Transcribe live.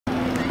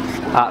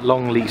at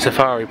Longleat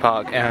Safari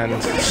Park,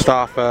 and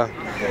staff are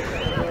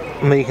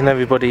making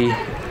everybody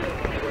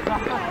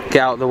get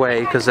out of the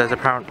way because there's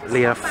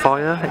apparently a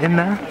fire in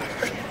there,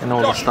 and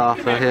all the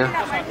staff are here.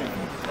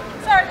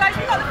 Sorry guys,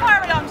 we've got the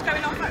fire alarms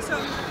going off, that's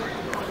all.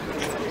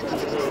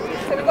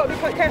 So we've got to be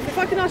quite careful. If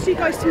I can ask you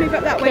guys to move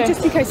up that way,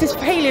 just in case there's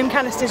helium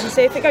canisters, you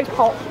see, if it goes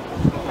pop,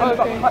 then we've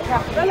got to be quite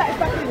careful. They'll let us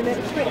back in a minute,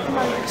 just wait for the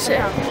moment. Sit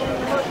down.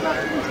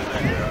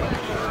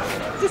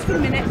 Just for a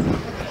minute,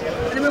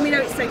 and then when we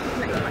know it's safe, we can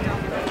let you back down.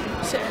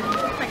 Sit.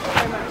 Thank you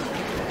very much.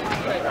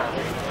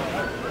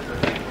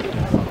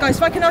 Guys,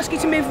 if I can ask you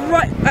to move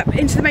right up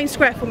into the main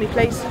square for me,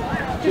 please.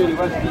 Julie,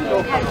 where's the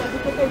door?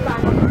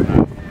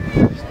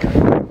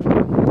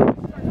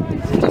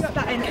 Just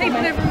that end. Cable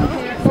everyone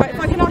here. Right, if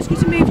I can ask you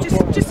to move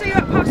just so you're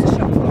up past the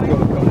shop.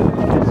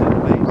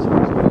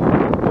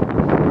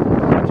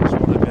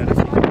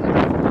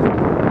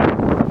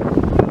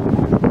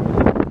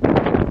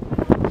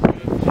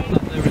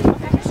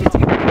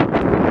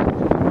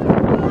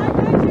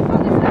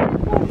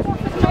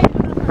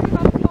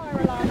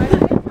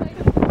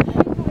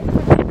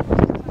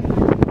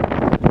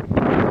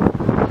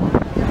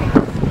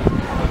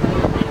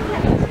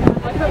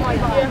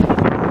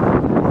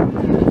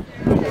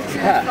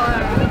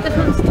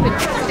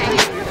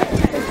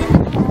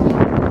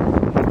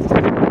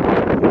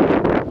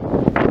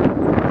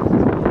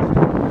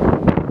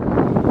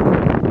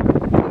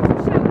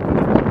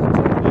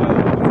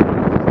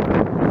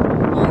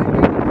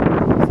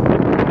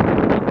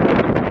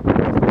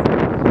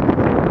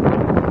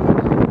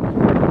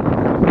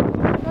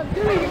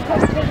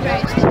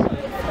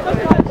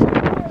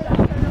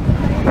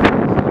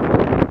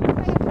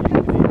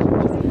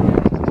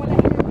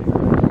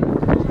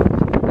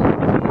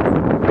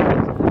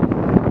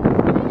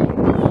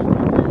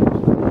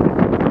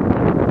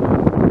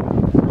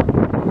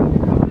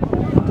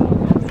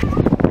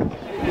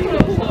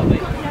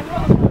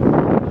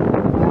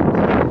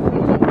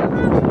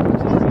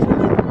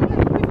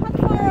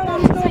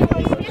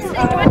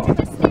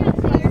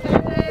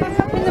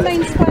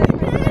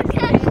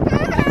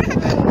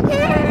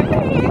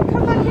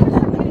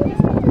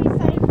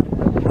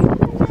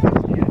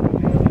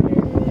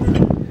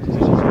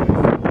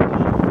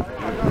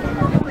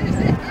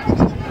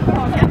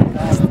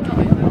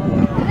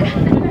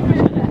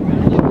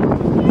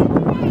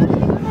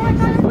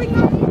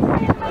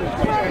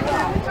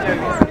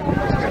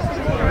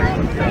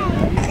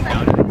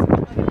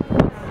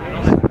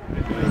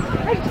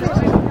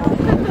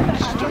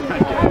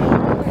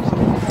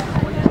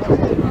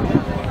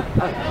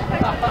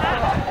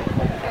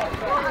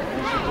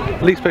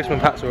 At least postman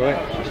Pat's alright.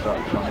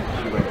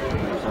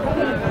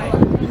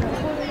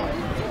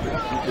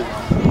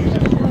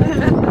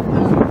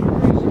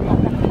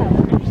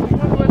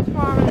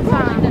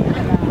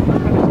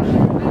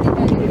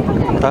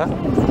 Huh?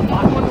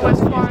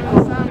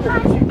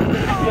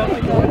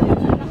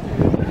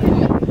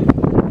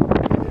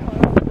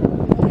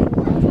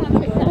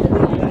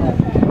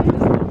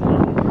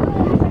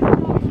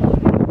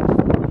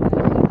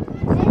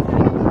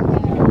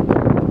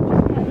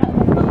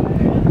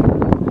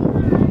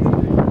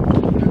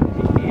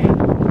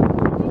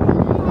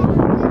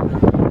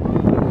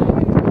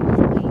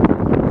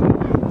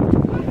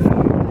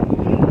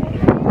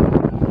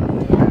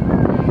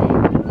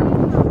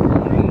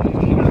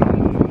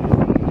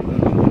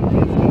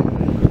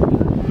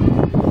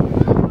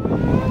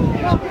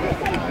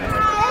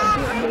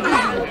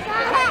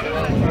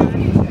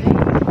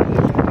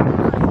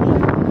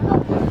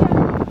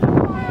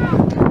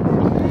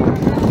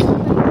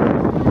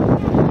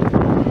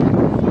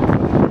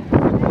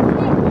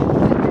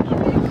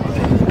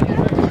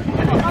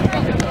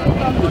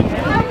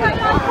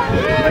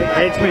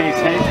 It's me,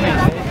 it's me.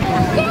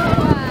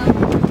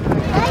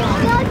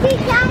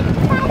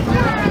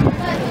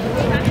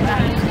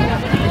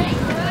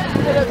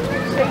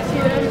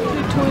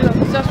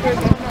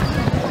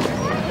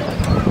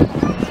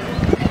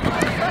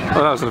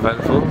 Oh, that was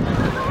uneventful.